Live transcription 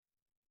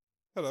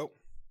Hello.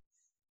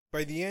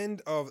 By the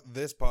end of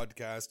this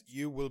podcast,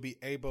 you will be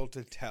able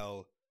to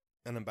tell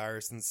an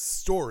embarrassing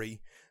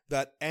story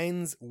that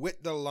ends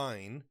with the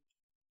line,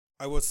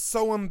 "I was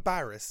so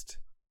embarrassed,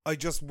 I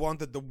just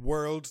wanted the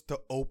world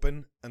to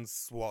open and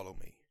swallow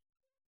me."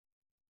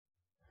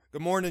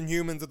 Good morning,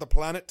 humans of the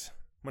planet.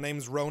 My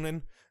name's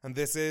Ronan, and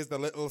this is the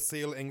Little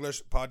Seal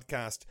English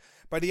podcast.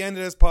 By the end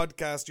of this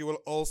podcast, you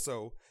will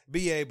also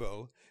be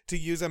able to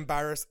use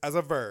embarrass as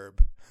a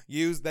verb.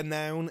 Use the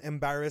noun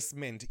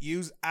embarrassment.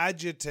 Use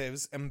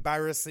adjectives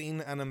embarrassing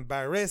and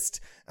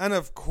embarrassed. And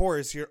of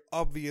course, you're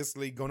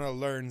obviously going to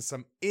learn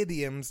some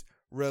idioms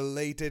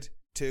related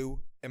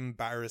to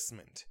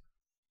embarrassment.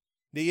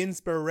 The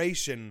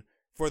inspiration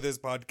for this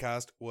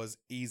podcast was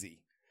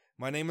easy.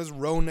 My name is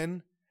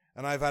Ronan,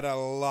 and I've had a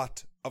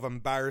lot of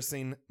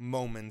embarrassing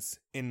moments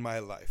in my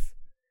life.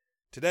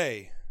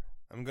 Today,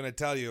 I'm going to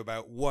tell you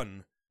about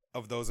one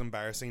of those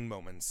embarrassing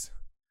moments.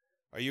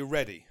 Are you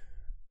ready?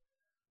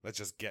 Let's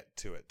just get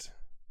to it.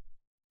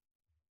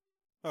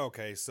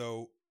 Okay,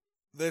 so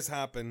this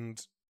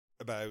happened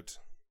about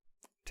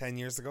 10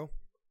 years ago,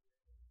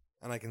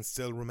 and I can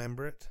still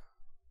remember it.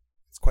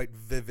 It's quite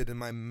vivid in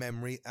my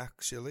memory,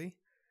 actually.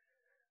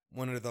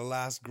 One of the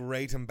last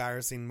great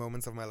embarrassing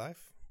moments of my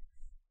life.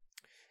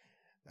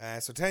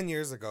 So 10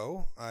 years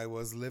ago, I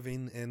was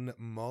living in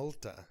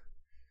Malta,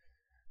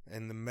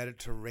 in the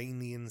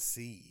Mediterranean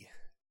Sea.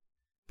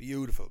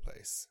 Beautiful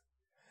place.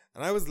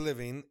 And I was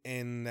living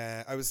in,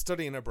 I was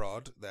studying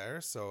abroad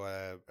there,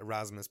 so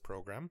Erasmus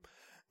program,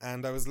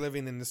 and I was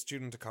living in the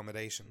student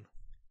accommodation.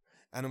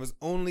 And it was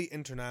only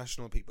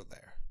international people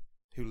there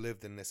who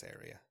lived in this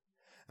area.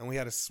 And we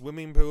had a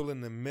swimming pool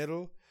in the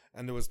middle,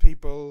 and there was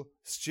people,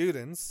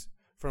 students,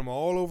 from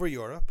all over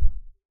Europe,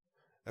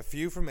 a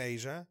few from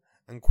Asia,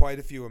 and quite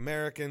a few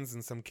Americans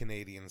and some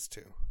Canadians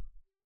too.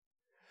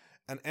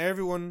 And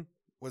everyone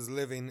was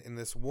living in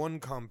this one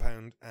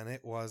compound, and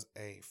it was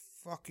a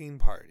fucking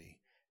party.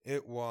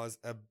 It was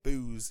a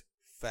booze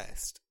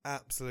fest.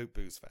 Absolute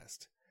booze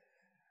fest.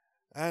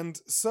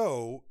 And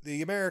so,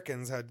 the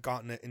Americans had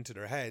gotten it into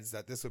their heads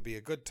that this would be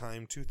a good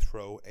time to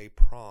throw a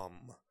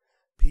prom.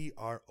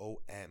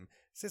 P-R-O-M.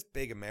 It's this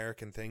big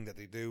American thing that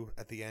they do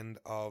at the end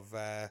of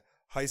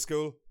high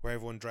school, where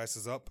everyone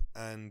dresses up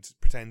and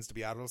pretends to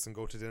be adults and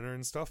go to dinner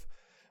and stuff.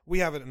 We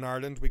have it in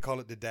Ireland. We call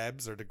it the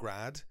Debs or the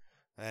Grad.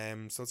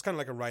 So it's kind of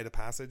like a rite of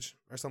passage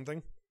or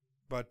something.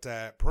 But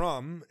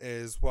prom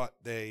is what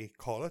they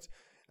call it.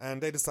 And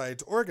they decided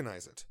to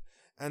organize it.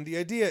 And the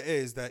idea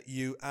is that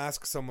you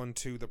ask someone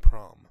to the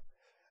prom.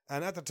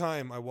 And at the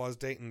time, I was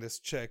dating this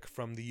chick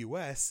from the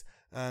US.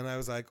 And I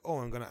was like, oh,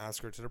 I'm going to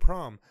ask her to the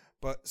prom.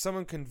 But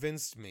someone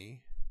convinced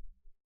me,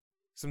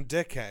 some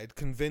dickhead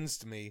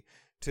convinced me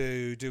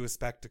to do a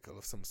spectacle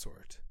of some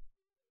sort.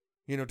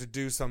 You know, to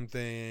do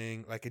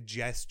something like a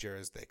gesture,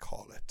 as they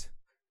call it.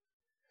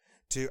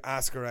 To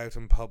ask her out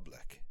in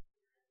public.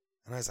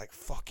 And I was like,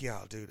 fuck yeah,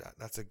 I'll do that.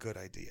 That's a good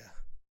idea.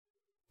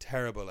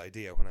 Terrible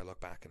idea when I look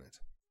back on it.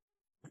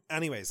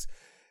 Anyways,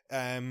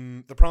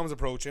 the prom's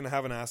approaching. I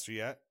haven't asked her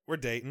yet. We're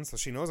dating, so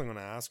she knows I'm going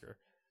to ask her.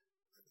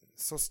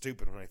 It's so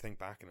stupid when I think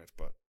back on it,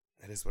 but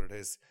it is what it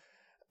is.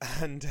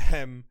 And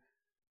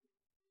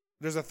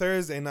there's a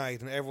Thursday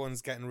night, and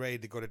everyone's getting ready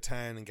to go to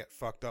town and get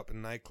fucked up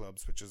in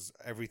nightclubs, which is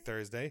every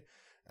Thursday,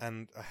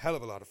 and a hell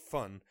of a lot of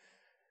fun.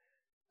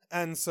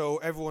 And so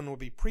everyone will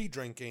be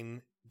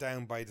pre-drinking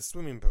down by the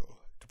swimming pool.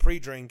 The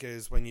pre-drink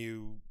is when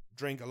you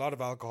drink a lot of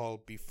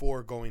alcohol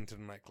before going to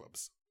the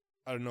nightclubs.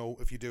 I don't know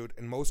if you do it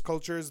in most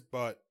cultures,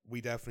 but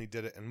we definitely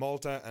did it in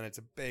Malta, and it's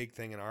a big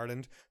thing in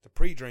Ireland. The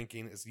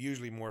pre-drinking is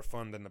usually more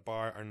fun than the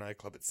bar or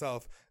nightclub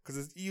itself, because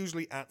it's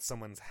usually at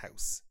someone's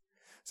house.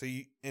 So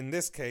in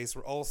this case,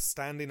 we're all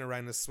standing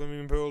around a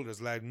swimming pool.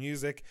 There's loud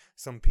music.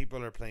 Some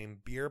people are playing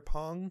beer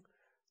pong.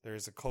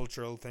 There's a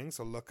cultural thing,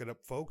 so look it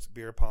up, folks.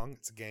 Beer pong,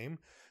 it's a game.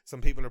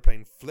 Some people are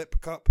playing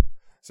flip cup.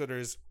 So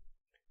there's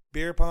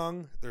beer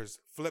pong, there's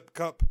flip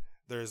cup,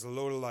 there's a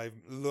load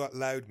of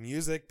loud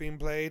music being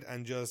played,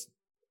 and just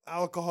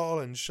alcohol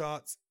and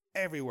shots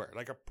everywhere,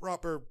 like a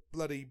proper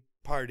bloody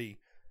party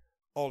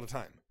all the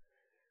time.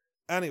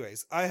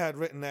 Anyways, I had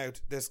written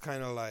out this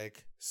kind of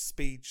like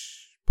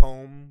speech,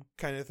 poem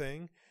kind of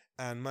thing,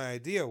 and my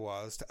idea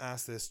was to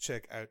ask this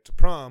chick out to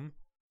prom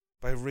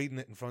by reading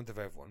it in front of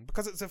everyone,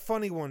 because it's a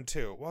funny one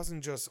too. It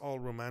wasn't just all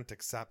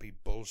romantic sappy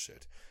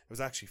bullshit. It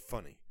was actually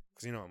funny,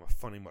 because you know I'm a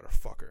funny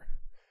motherfucker.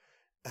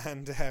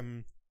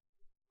 And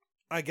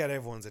I get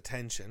everyone's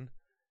attention.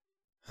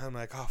 I'm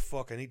like, oh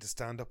fuck, I need to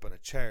stand up on a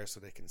chair so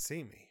they can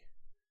see me.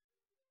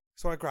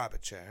 So I grab a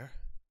chair.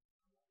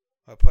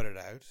 I put it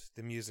out.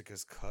 The music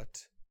is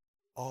cut.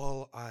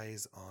 All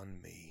eyes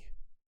on me.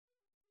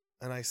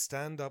 And I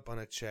stand up on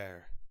a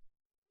chair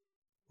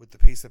with the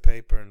piece of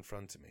paper in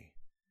front of me.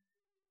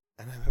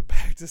 And I'm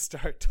about to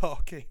start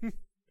talking.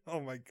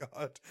 Oh my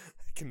god.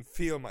 I can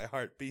feel my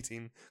heart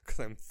beating because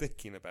I'm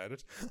thinking about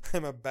it.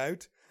 I'm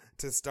about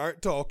to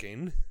start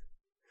talking.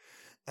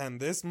 And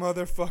this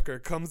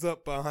motherfucker comes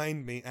up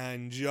behind me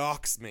and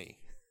jocks me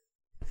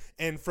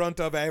in front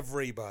of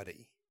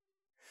everybody.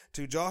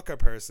 To jock a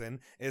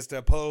person is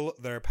to pull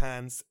their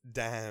pants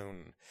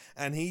down.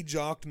 And he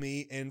jocked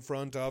me in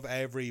front of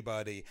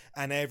everybody,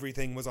 and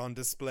everything was on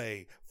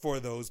display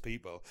for those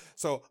people.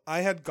 So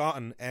I had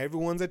gotten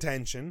everyone's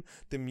attention,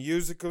 the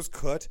music was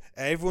cut,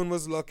 everyone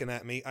was looking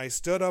at me, I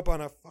stood up on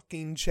a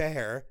fucking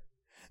chair,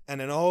 and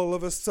then all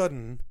of a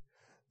sudden,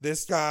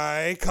 this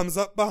guy comes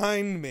up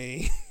behind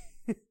me,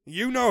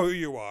 you know who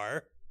you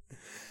are,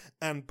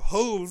 and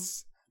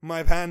pulls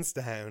my pants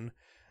down,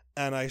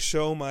 and I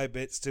show my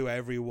bits to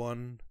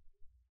everyone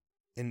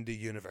in the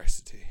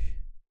university.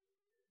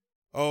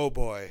 Oh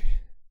boy,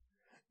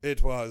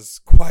 it was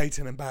quite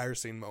an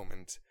embarrassing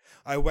moment.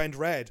 I went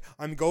red.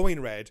 I'm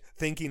going red,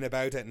 thinking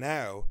about it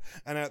now.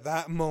 And at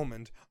that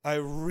moment, I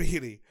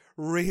really,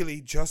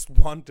 really just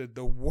wanted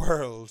the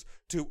world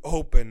to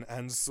open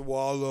and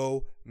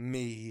swallow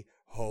me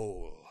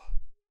whole.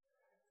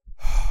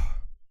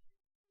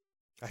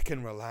 I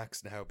can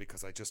relax now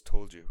because I just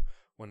told you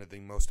one of the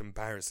most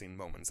embarrassing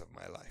moments of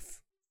my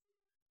life.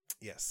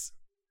 Yes.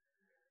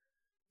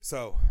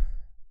 So,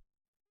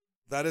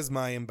 that is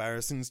my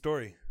embarrassing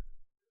story.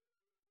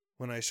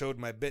 When I showed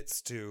my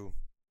bits to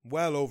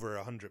well over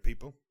 100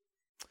 people,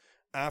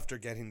 after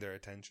getting their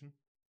attention,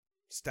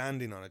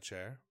 standing on a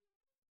chair.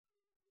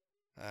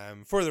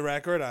 For the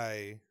record,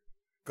 I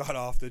got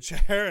off the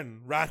chair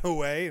and ran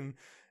away and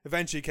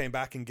eventually came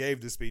back and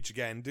gave the speech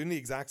again, doing the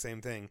exact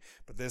same thing,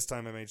 but this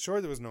time I made sure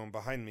there was no one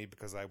behind me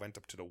because I went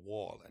up to the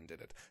wall and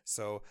did it.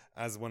 So,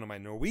 as one of my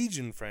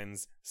Norwegian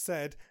friends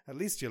said, at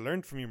least you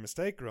learned from your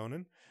mistake,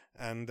 Ronan.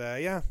 And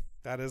yeah,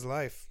 that is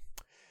life.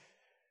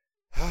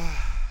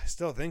 I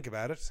still think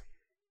about it.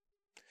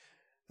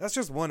 That's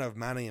just one of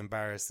many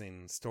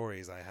embarrassing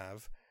stories I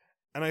have,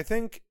 and I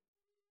think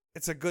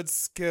it's a good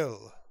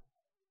skill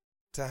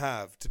to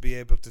have to be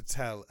able to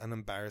tell an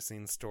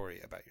embarrassing story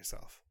about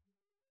yourself.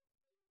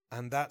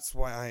 And that's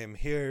why I am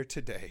here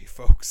today,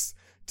 folks,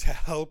 to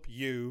help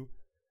you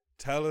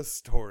tell a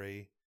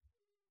story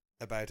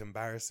about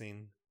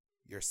embarrassing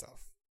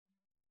yourself.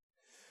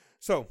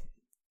 So,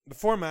 the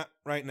format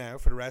right now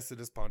for the rest of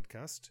this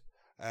podcast.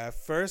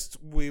 First,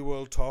 we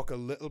will talk a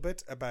little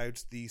bit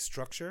about the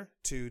structure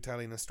to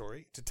telling a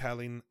story, to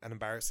telling an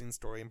embarrassing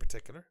story in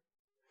particular.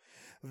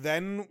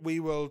 Then we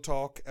will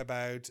talk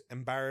about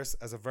embarrass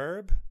as a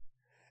verb,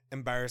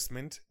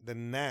 embarrassment, the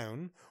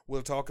noun.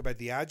 We'll talk about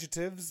the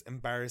adjectives,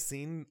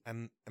 embarrassing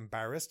and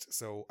embarrassed,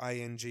 so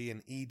ing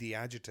and ed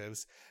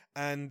adjectives.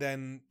 And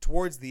then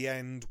towards the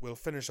end, we'll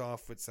finish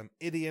off with some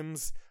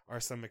idioms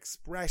or some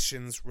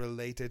expressions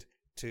related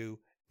to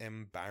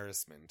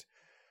embarrassment.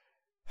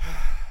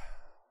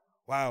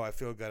 Wow, I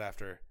feel good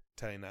after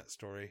telling that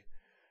story,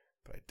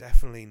 but I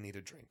definitely need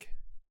a drink.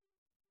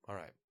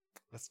 Alright,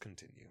 let's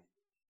continue.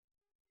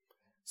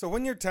 So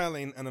when you're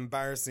telling an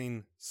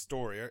embarrassing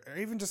story, or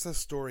even just a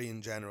story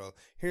in general,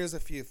 here's a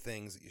few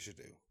things that you should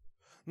do.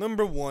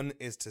 Number one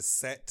is to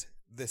set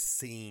the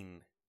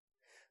scene.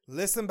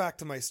 Listen back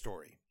to my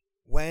story.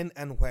 When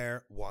and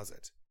where was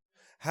it?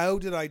 How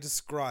did I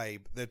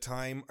describe the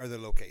time or the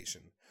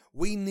location?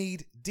 We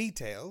need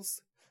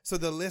details so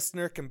the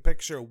listener can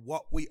picture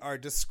what we are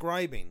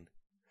describing.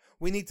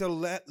 We need to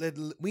let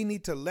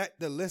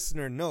the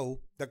listener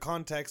know the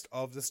context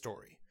of the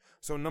story.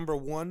 So number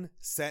one,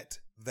 set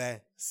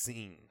the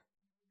scene.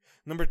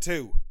 Number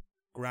two,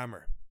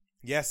 grammar.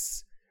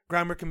 Yes,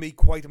 grammar can be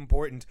quite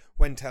important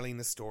when telling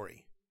a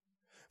story.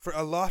 For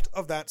a lot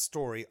of that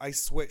story, I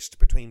switched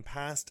between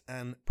past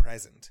and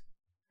present.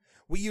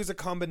 We use a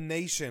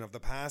combination of the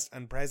past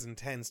and present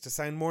tense to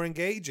sound more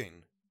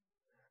engaging.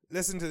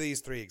 Listen to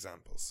these three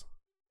examples.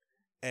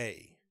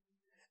 A.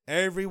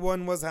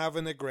 Everyone was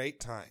having a great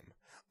time.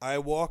 I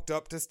walked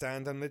up to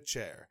stand on the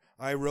chair.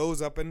 I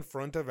rose up in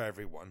front of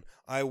everyone.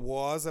 I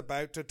was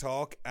about to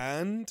talk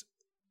and...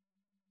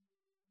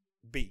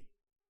 B.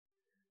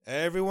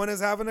 Everyone is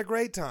having a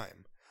great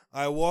time.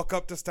 I walk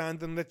up to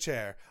stand in the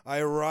chair.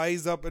 I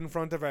rise up in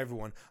front of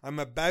everyone. I'm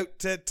about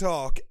to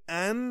talk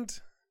and...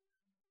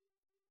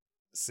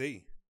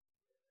 C.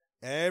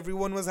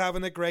 Everyone was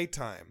having a great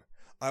time.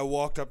 I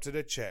walked up to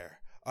the chair.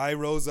 I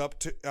rose up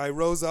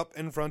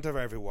in front of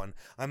everyone.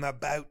 I'm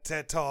about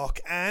to talk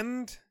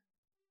and...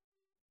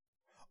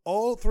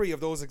 All three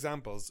of those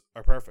examples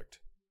are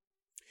perfect.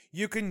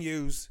 You can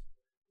use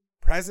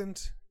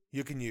present,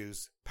 you can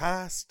use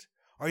past,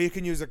 or you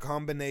can use a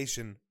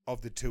combination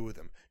of the two of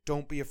them.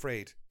 Don't be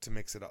afraid to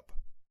mix it up.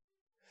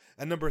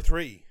 And number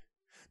three,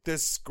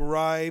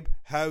 describe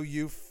how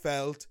you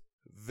felt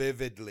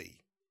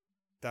vividly.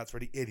 That's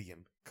where the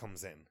idiom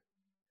comes in.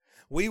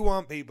 We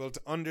want people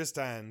to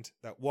understand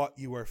that what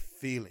you are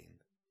feeling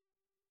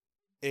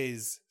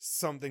is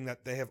something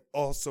that they have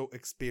also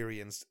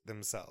experienced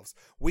themselves.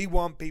 We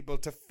want people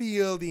to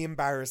feel the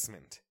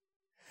embarrassment.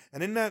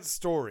 And in that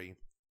story,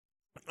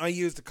 I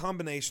used a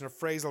combination of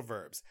phrasal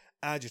verbs,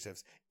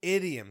 adjectives,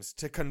 idioms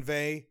to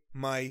convey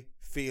my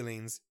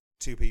feelings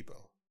to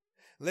people.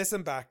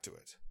 Listen back to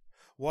it.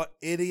 What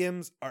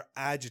idioms or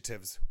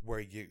adjectives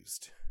were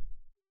used?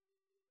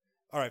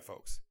 Alright,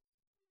 folks.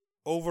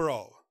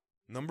 Overall,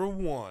 number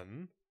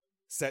one,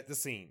 set the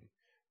scene.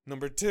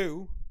 Number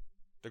two,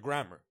 the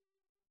grammar.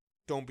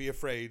 Don't be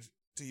afraid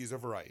to use a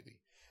variety.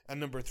 And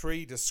number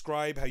 3,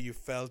 describe how you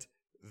felt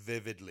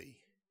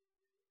vividly.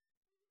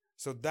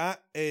 So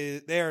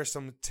there are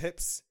some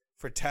tips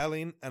for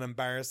telling an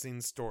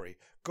embarrassing story.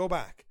 Go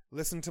back,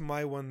 listen to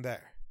my one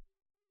there.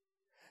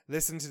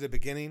 Listen to the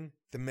beginning,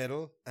 the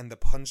middle, and the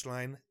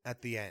punchline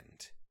at the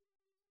end.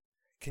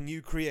 Can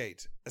you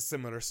create a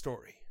similar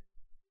story?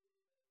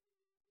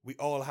 We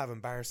all have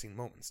embarrassing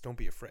moments, don't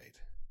be afraid.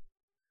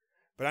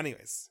 But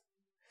anyways,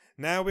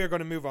 now we are going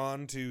to move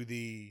on to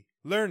the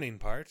learning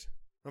part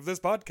of this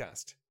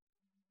podcast.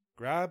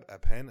 Grab a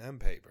pen and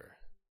paper.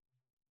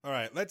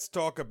 Alright, let's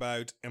talk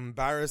about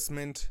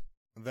embarrassment,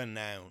 the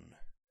noun.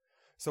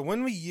 So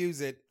when we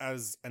use it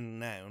as a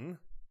noun,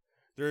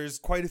 there's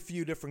quite a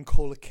few different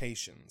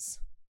collocations.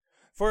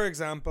 For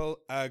example,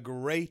 a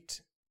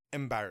great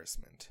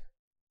embarrassment.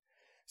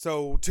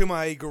 So to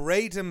my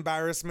great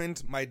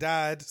embarrassment, my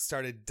dad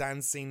started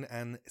dancing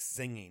and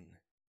singing.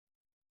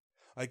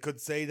 I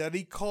could say that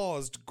he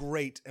caused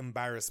great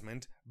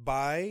embarrassment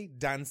by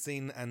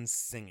dancing and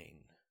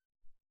singing.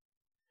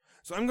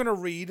 So I'm going to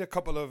read a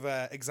couple of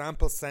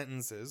example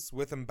sentences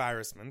with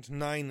embarrassment,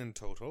 9 in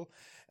total,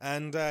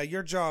 and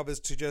your job is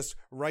to just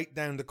write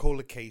down the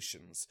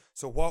collocations.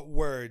 So what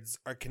words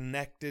are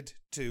connected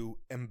to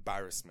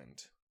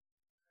embarrassment?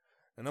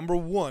 Now, number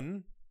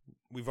 1,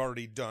 we've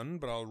already done,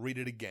 but I'll read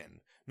it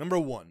again. Number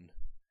 1,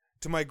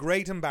 to my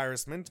great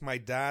embarrassment, my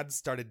dad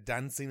started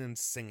dancing and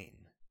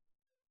singing.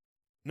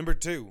 Number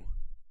 2,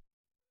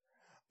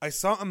 I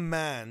saw a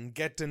man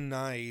get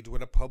denied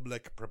with a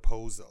public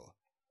proposal.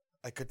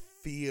 I could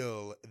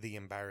feel the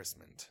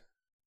embarrassment.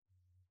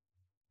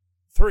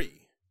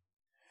 3,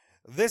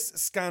 this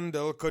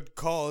scandal could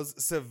cause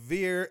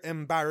severe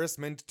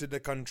embarrassment to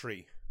the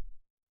country.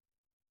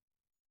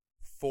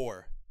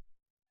 4,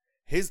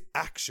 his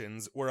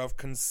actions were of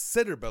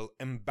considerable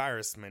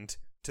embarrassment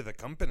to the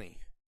company.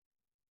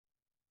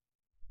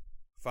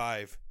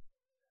 5,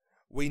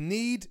 we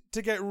need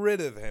to get rid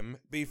of him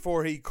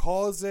before he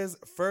causes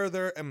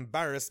further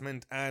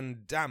embarrassment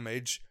and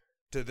damage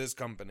to this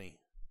company.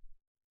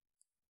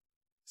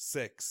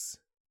 6,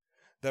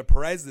 the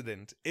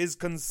president is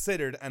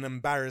considered an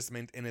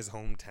embarrassment in his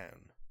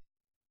hometown.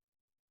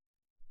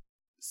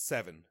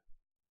 7,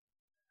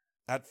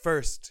 at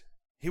first,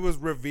 he was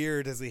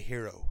revered as a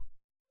hero.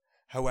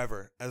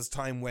 However, as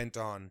time went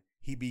on,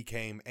 he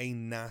became a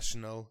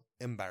national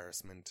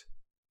embarrassment.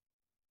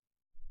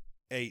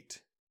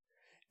 8,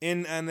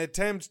 in an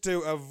attempt to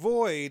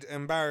avoid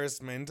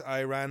embarrassment,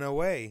 I ran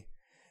away.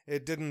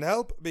 It didn't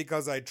help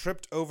because I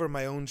tripped over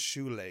my own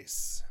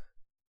shoelace.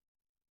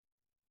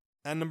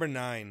 And number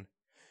 9,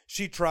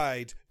 she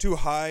tried to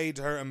hide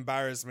her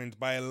embarrassment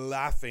by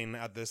laughing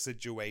at the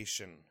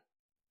situation.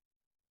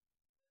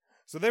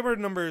 So they were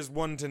numbers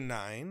 1 to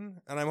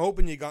 9, and I'm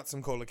hoping you got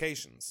some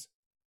collocations.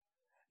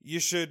 You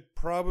should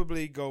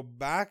probably go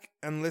back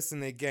and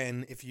listen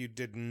again if you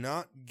did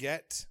not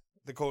get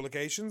the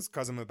collocations,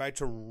 because I'm about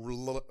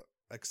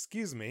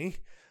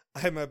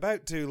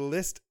to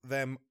list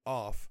them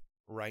off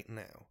right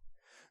now.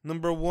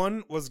 Number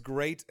 1 was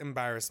great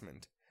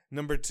embarrassment.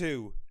 Number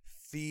 2,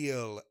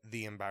 feel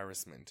the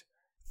embarrassment.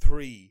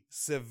 3,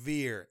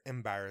 severe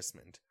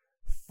embarrassment.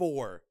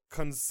 4,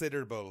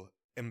 considerable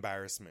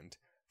embarrassment.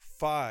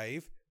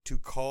 5, to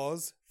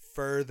cause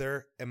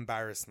further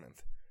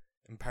embarrassment.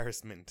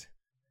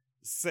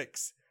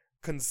 6,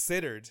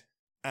 considered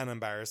an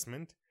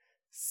embarrassment.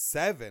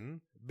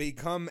 7,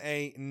 become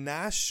a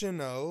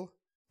national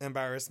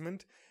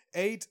embarrassment.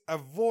 8,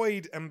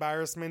 avoid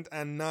embarrassment.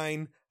 And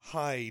 9,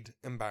 hide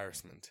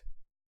embarrassment.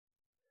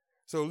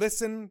 So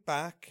listen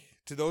back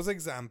to those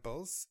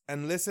examples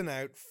and listen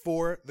out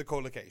for the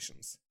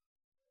collocations.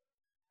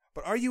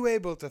 But are you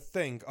able to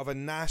think of a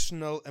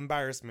national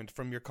embarrassment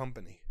from your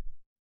company?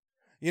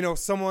 You know,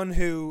 someone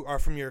who, or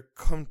from your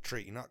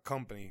country, not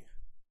company.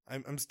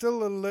 I'm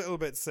still a little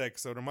bit sick,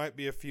 so there might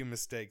be a few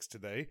mistakes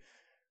today.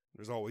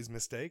 There's always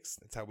mistakes.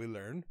 That's how we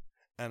learn.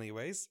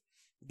 Anyways,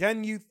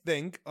 can you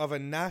think of a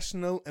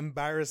national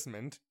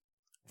embarrassment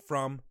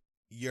from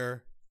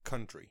your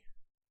country?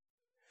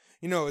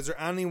 You know, is there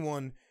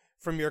anyone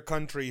from your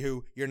country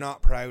who you're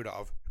not proud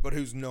of, but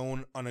who's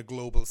known on a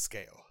global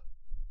scale?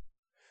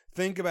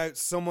 Think about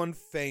someone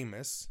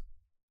famous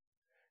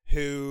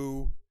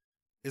who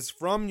is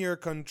from your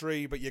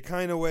country, but you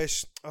kind of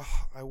wish,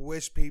 I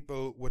wish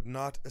people would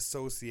not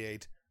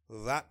associate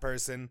that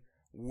person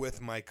with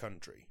my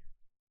country.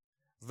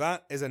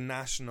 That is a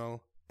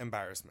national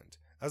embarrassment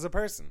as a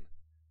person.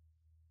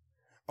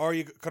 Or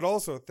you could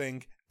also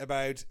think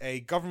about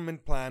a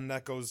government plan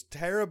that goes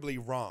terribly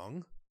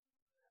wrong,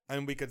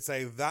 and we could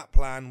say that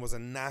plan was a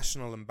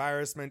national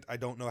embarrassment. I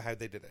don't know how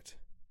they did it.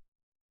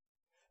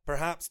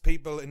 Perhaps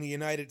people in the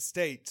United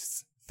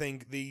States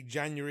think the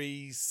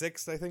January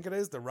 6th, I think it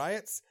is, the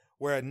riots,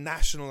 were a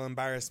national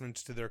embarrassment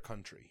to their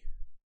country.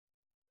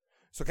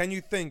 So can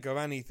you think of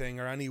anything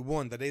or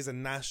anyone that is a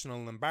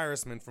national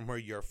embarrassment from where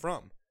you're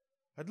from?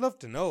 I'd love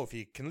to know. If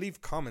you can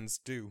leave comments,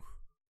 do.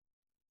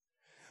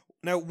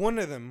 Now, one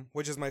of them,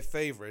 which is my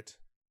favourite,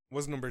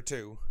 was number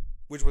 2,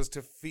 which was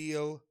to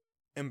feel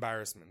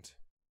embarrassment.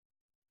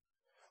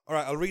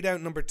 Alright, I'll read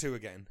out number 2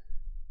 again.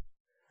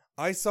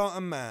 I saw a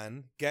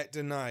man get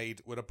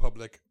denied with a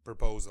public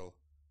proposal.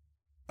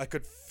 I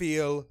could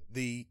feel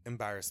the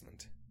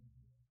embarrassment.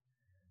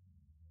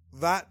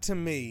 That, to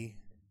me,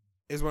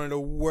 is one of the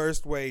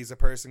worst ways a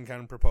person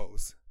can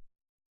propose.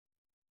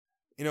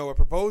 You know, a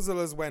proposal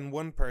is when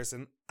one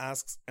person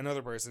asks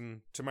another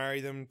person to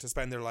marry them to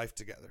spend their life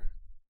together.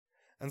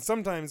 And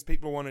sometimes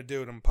people want to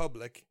do it in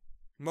public.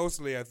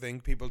 Mostly, I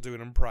think, people do it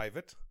in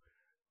private,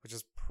 which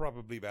is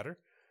probably better.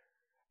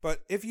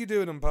 But if you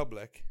do it in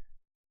public,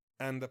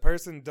 and the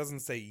person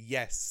doesn't say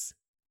yes,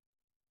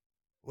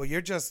 well,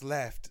 you're just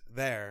left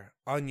there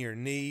on your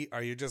knee,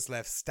 or you're just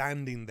left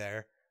standing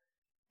there.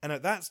 And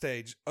at that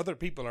stage, other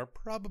people are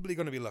probably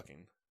going to be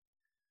looking.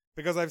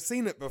 Because I've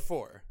seen it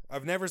before.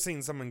 I've never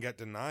seen someone get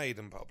denied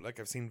in public.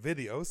 I've seen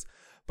videos,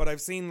 but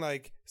I've seen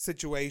like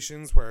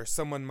situations where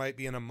someone might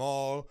be in a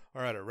mall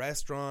or at a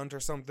restaurant or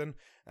something,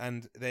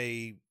 and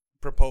they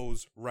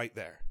propose right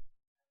there.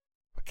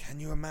 But can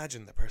you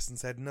imagine the person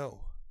said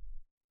no?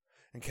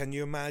 And can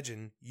you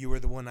imagine you were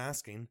the one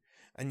asking,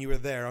 and you were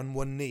there on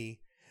one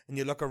knee, and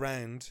you look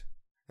around,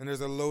 and there's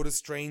a load of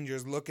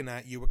strangers looking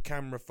at you with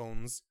camera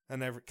phones,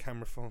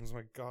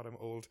 my God, I'm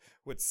old,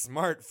 with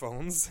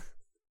smartphones.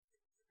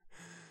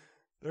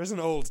 There's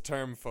an old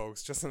term,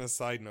 folks, just on a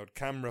side note,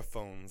 camera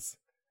phones.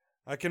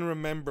 I can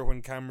remember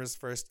when cameras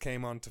first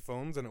came onto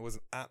phones, and it was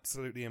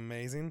absolutely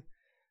amazing.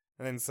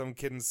 And then some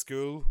kid in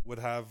school would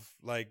have,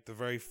 like, the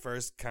very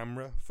first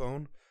camera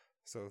phone.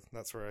 So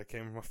that's where I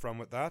came from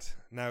with that.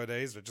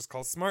 Nowadays, they're just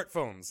called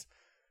smartphones.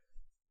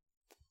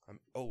 I'm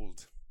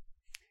old.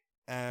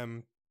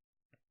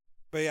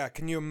 But yeah,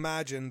 can you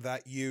imagine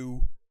that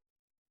you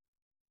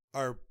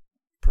are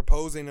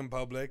proposing in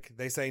public,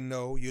 they say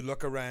no, you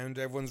look around,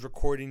 everyone's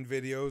recording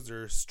videos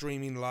or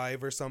streaming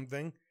live or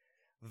something?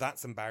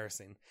 That's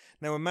embarrassing.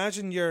 Now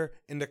imagine you're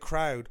in the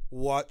crowd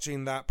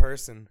watching that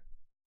person.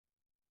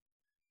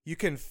 You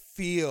can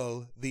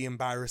feel the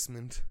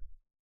embarrassment.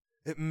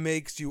 It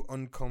makes you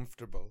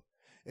uncomfortable.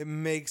 It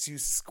makes you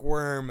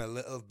squirm a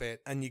little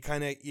bit, and you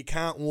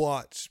can't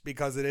watch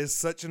because it is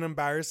such an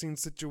embarrassing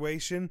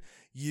situation.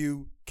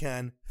 You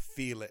can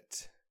feel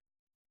it.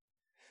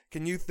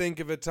 Can you think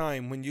of a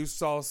time when you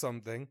saw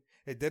something,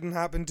 it didn't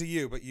happen to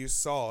you, but you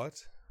saw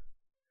it,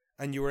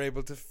 and you were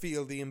able to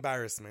feel the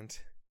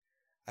embarrassment?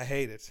 I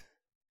hate it.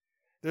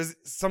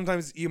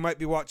 Sometimes you might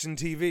be watching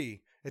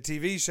TV, a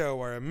TV show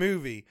or a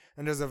movie,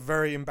 and there's a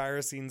very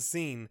embarrassing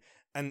scene,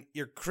 and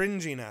you're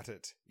cringing at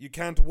it. You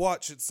can't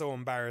watch, it's so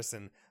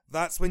embarrassing.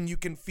 That's when you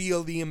can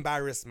feel the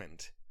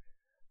embarrassment.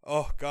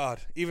 Oh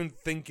God, even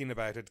thinking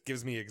about it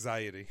gives me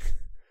anxiety.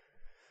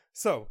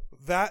 So,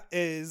 that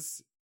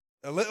is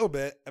a little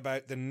bit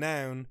about the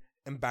noun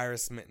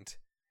embarrassment.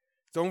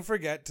 Don't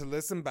forget to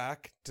listen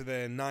back to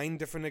the 9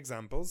 different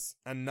examples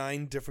and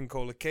 9 different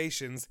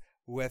collocations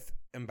with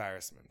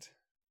embarrassment.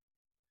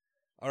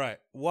 Alright,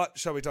 what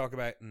shall we talk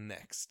about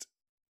next?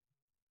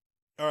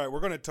 Alright, we're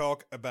going to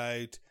talk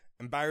about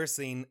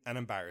embarrassing and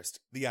embarrassed,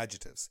 the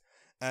adjectives.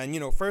 And,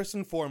 first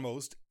and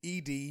foremost,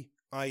 ed,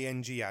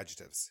 ing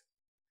adjectives.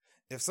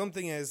 If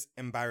something is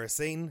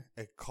embarrassing,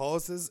 it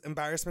causes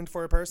embarrassment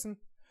for a person.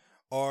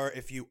 Or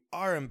if you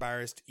are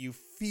embarrassed, you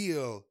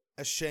feel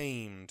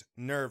ashamed,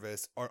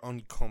 nervous, or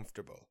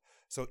uncomfortable.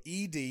 So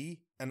ed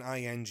and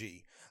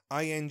ing.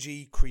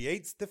 Ing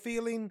creates the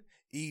feeling,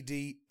 ed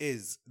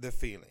is the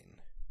feeling.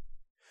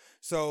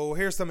 So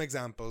here's some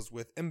examples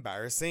with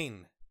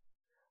embarrassing.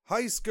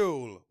 High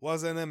school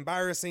was an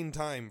embarrassing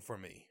time for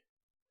me.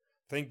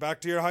 Think back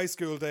to your high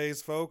school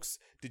days, folks.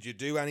 Did you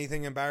do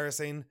anything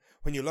embarrassing?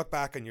 When you look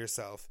back on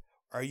yourself,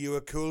 are you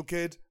a cool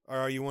kid or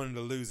are you one of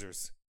the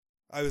losers?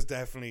 I was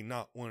definitely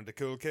not one of the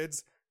cool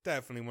kids.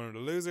 Definitely one of the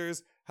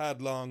losers.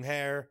 Had long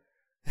hair.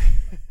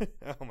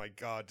 Oh my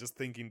God, just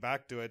thinking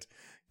back to it.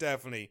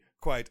 Definitely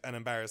quite an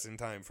embarrassing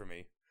time for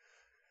me.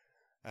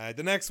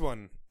 The next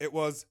one. It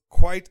was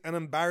quite an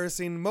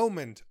embarrassing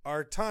moment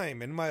or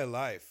time in my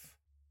life.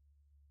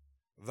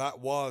 That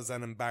was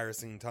an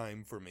embarrassing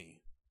time for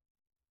me.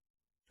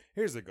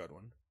 Here's a good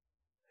one.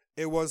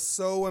 It was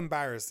so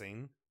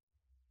embarrassing,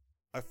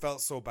 I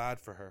felt so bad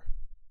for her.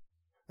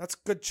 That's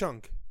a good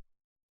chunk.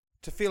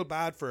 To feel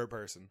bad for a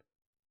person.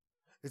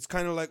 It's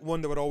kind of like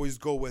one that would always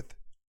go with,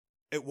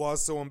 it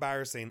was so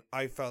embarrassing,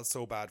 I felt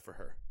so bad for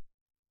her.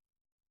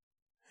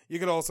 You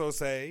could also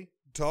say,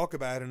 talk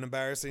about an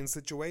embarrassing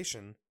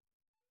situation.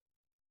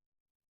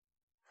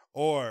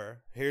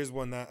 Or, here's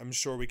one that I'm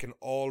sure we can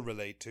all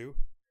relate to.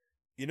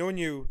 You know when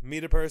you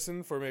meet a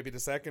person for maybe the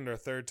 2nd or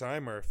 3rd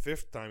time or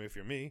 5th time if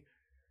you're me,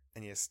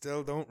 and you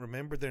still don't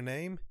remember their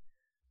name?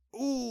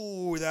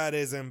 Ooh, that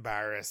is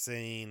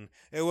embarrassing.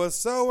 It was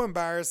so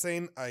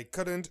embarrassing I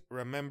couldn't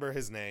remember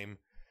his name,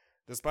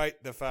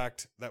 despite the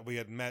fact that we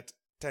had met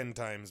 10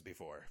 times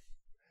before.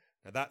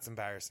 Now that's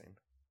embarrassing.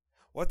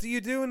 What do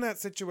you do in that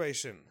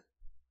situation?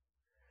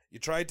 You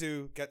try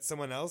to get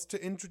someone else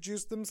to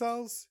introduce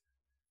themselves?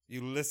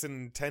 You listen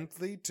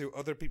intently to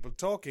other people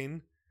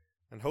talking,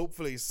 and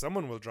hopefully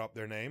someone will drop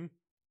their name.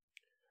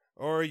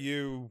 or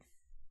you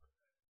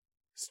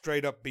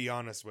straight up be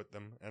honest with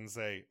them and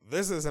say,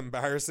 "This is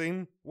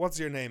embarrassing. What's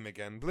your name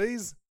again,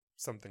 please?"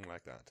 Something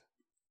like that.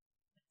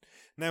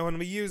 Now, when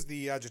we use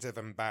the adjective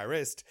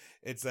embarrassed,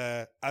 it's,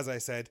 as I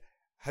said,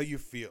 how you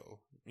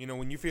feel. You know,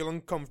 when you feel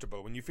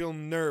uncomfortable, when you feel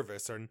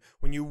nervous, or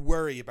when you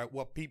worry about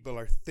what people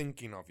are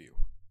thinking of you.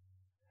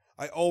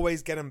 I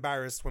always get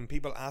embarrassed when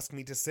people ask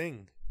me to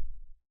sing.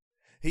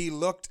 He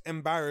looked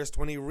embarrassed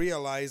when he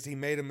realized he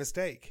made a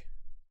mistake.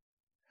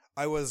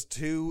 I was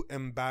too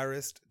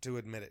embarrassed to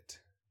admit it.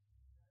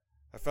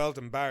 I felt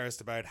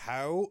embarrassed about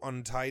how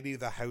untidy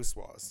the house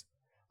was.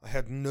 I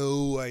had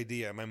no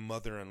idea my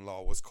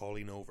mother-in-law was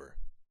calling over.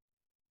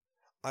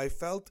 I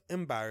felt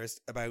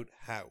embarrassed about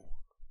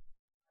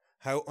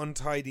how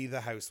untidy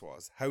the house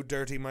was, how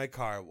dirty my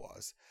car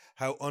was,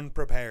 how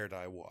unprepared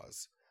I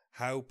was,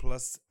 how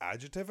plus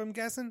adjective, I'm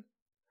guessing?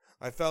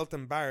 I felt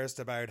embarrassed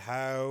about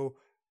how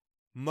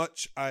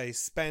much I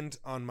spent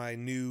on my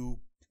new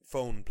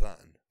phone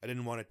plan. I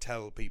didn't want to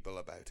tell people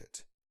about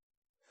it.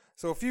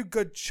 So a few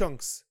good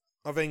chunks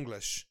of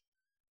English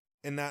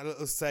in that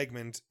little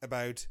segment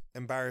about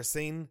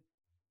embarrassing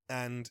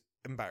and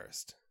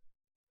embarrassed.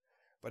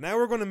 But now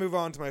we're going to move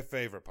on to my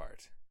favourite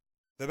part.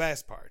 The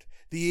best part.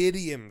 The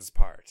idioms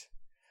part.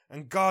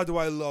 And God, do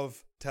I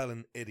love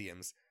telling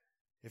idioms,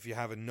 if you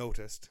haven't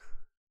noticed.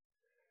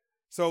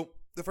 So,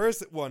 the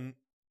first one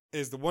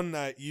is the one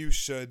that you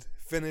should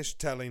finish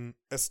telling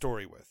a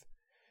story with.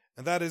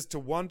 And that is to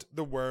want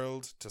the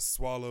world to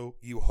swallow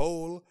you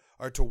whole,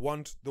 or to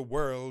want the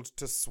world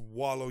to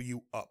swallow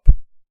you up.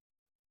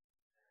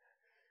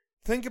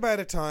 Think about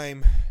a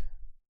time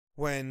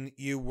when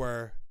you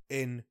were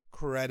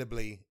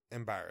incredibly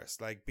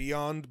embarrassed, like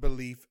beyond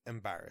belief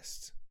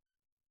embarrassed.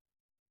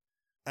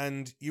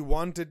 And you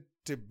wanted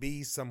to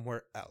be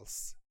somewhere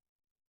else.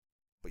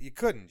 But you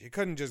couldn't. You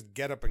couldn't just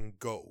get up and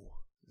go.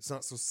 It's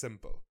not so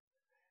simple.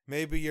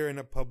 Maybe you're in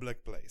a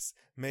public place.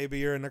 Maybe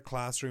you're in a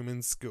classroom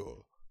in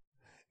school.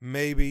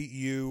 Maybe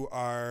you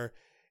are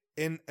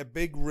in a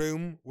big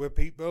room with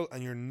people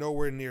and you're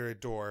nowhere near a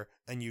door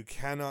and you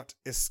cannot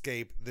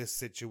escape this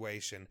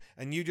situation.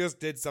 And you just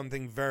did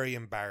something very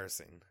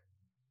embarrassing.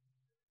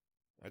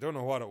 I don't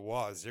know what it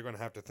was. You're going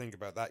to have to think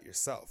about that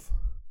yourself.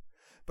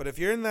 But if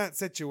you're in that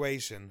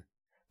situation,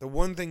 the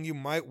one thing you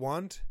might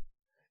want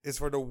is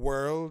for the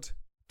world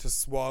to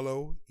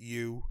swallow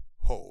you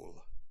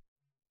whole.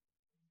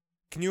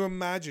 Can you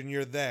imagine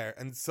you're there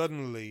and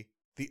suddenly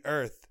the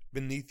earth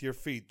beneath your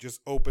feet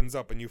just opens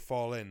up and you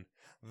fall in?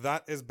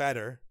 That is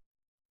better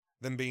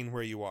than being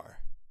where you are.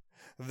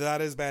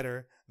 That is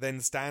better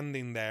than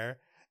standing there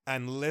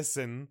and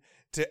listen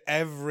to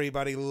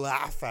everybody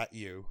laugh at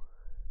you.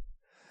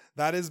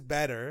 That is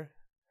better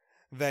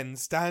than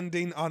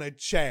standing on a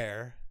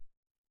chair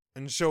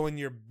and showing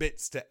your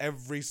bits to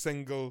every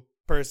single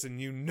person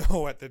you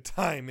know at the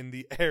time in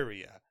the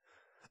area.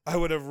 I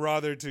would have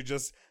rather to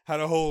just had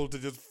a hole to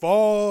just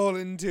fall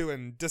into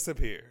and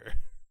disappear.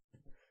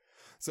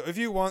 So if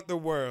you want the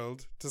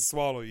world to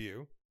swallow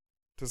you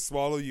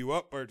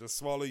up or to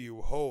swallow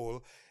you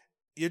whole,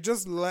 you're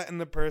just letting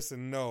the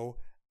person know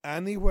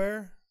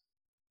anywhere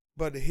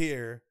but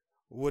here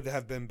would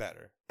have been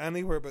better.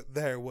 Anywhere but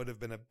there would have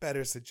been a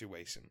better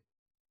situation.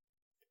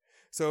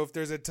 So if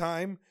there's a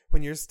time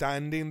when you're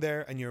standing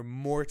there and you're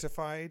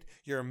mortified,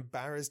 you're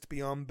embarrassed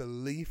beyond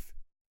belief,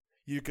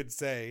 you could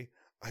say,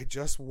 I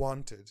just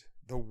wanted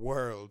the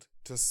world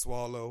to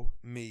swallow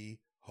me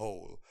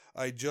whole.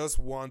 I just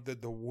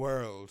wanted the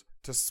world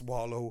to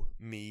swallow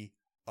me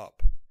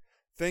up.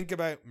 Think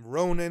about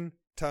Ronan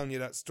telling you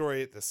that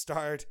story at the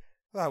start.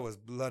 That was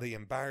bloody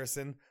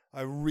embarrassing.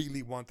 I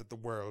really wanted the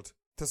world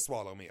to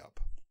swallow me up.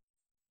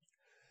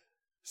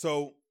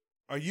 So,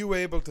 are you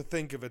able to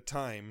think of a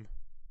time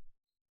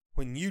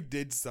when you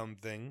did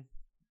something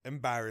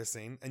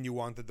embarrassing and you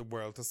wanted the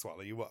world to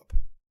swallow you up?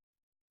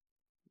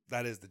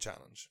 That is the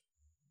challenge.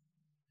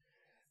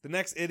 The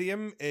next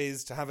idiom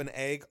is to have an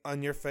egg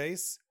on your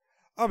face.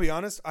 I'll be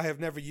honest, I have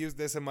never used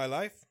this in my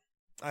life.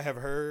 I have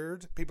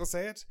heard people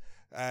say it.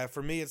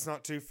 For me, it's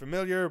not too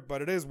familiar,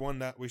 but it is one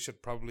that we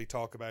should probably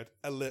talk about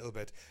a little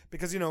bit.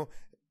 Because,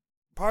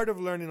 part of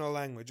learning a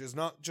language is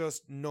not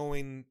just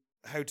knowing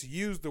how to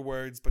use the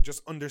words, but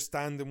just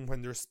understand them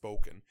when they're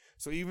spoken.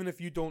 So even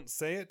if you don't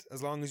say it,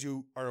 as long as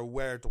you are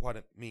aware to what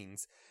it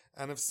means.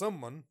 And if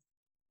someone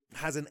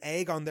has an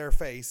egg on their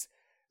face,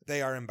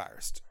 they are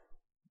embarrassed.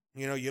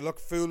 You look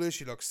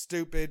foolish, you look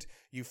stupid,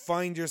 you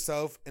find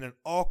yourself in an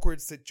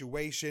awkward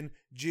situation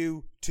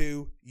due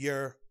to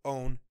your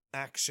own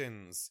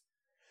actions.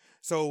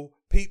 So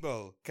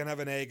people can have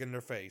an egg on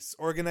their face.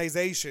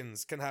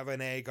 Organizations can have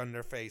an egg on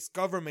their face.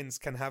 Governments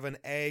can have an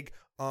egg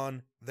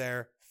on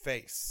their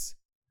face.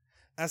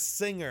 A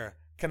singer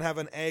can have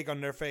an egg on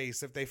their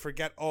face if they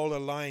forget all the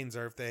lines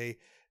or if they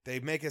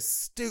make a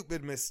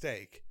stupid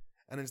mistake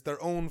and it's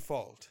their own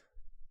fault.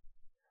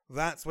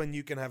 That's when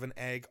you can have an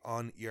egg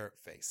on your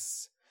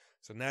face.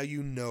 So now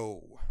you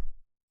know.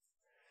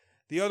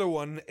 The other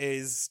one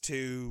is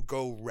to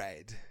go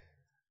red.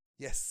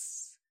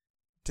 Yes,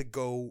 to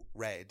go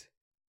red.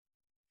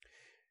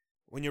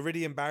 When you're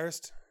really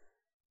embarrassed,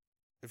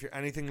 if you're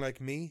anything like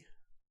me,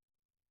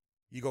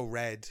 you go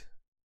red.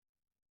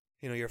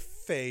 You know, your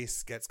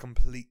face gets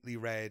completely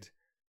red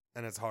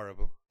and it's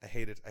horrible. I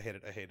hate it.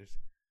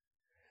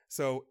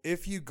 So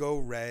if you go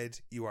red,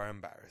 you are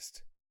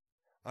embarrassed.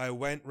 I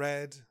went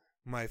red.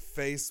 My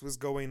face was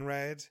going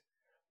red.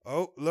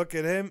 Oh, look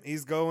at him.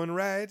 He's going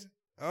red.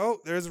 Oh,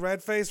 there's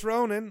red face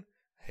Ronan.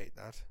 I hate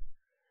that.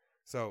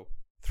 So,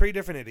 3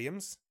 different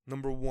idioms.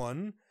 Number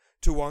 1,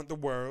 to want the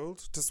world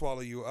to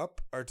swallow you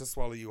up or to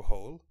swallow you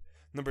whole.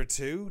 Number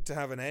 2, to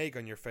have an egg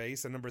on your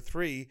face. And number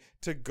 3,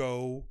 to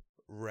go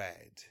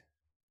red.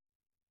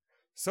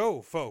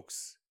 So,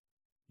 folks,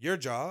 your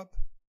job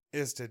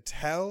is to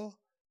tell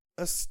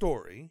a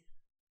story,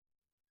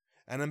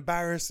 an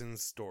embarrassing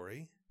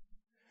story,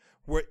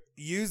 we're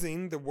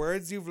using the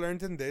words you've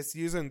learned in this,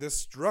 using this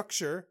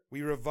structure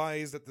we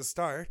revised at the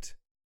start.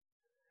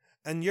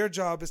 And your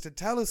job is to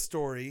tell a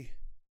story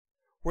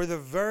where the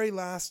very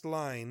last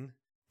line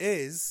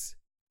is,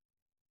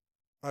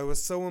 I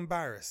was so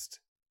embarrassed.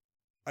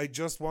 I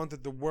just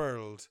wanted the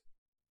world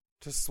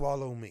to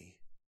swallow me.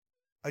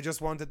 I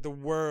just wanted the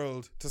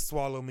world to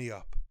swallow me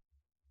up.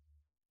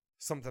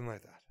 Something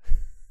like that.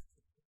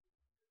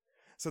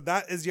 So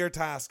that is your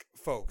task,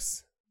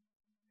 folks.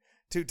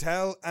 To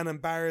tell an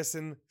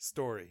embarrassing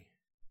story.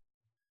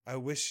 I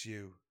wish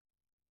you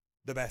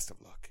the best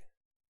of luck.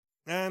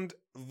 And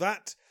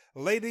that,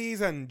 ladies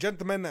and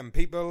gentlemen and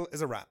people,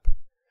 is a wrap.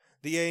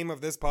 The aim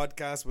of this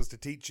podcast was to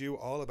teach you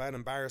all about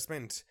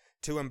embarrassment.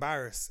 To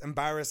embarrass and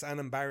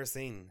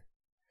embarrassing.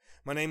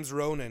 My name's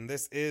Ronan.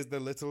 This is the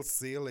Little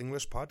Seal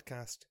English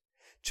Podcast.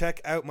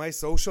 Check out my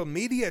social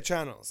media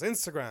channels,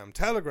 Instagram,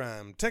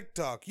 Telegram,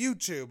 TikTok,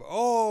 YouTube,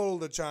 all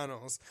the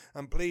channels.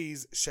 And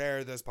please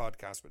share this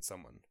podcast with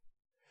someone.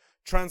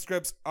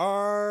 Transcripts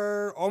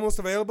are almost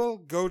available.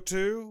 Go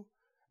to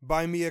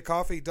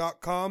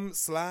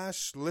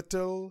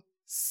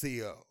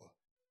buymeacoffee.com/littleseal.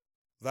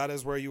 That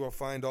is where you will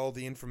find all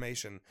the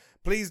information.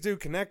 Please do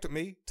connect with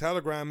me.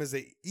 Telegram is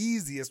the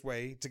easiest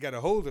way to get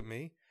a hold of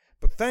me.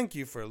 But thank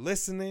you for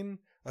listening.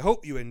 I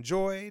hope you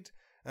enjoyed.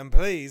 And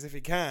please, if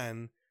you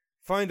can,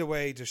 find a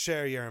way to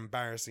share your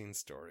embarrassing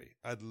story.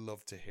 I'd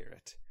love to hear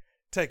it.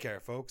 Take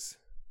care, folks.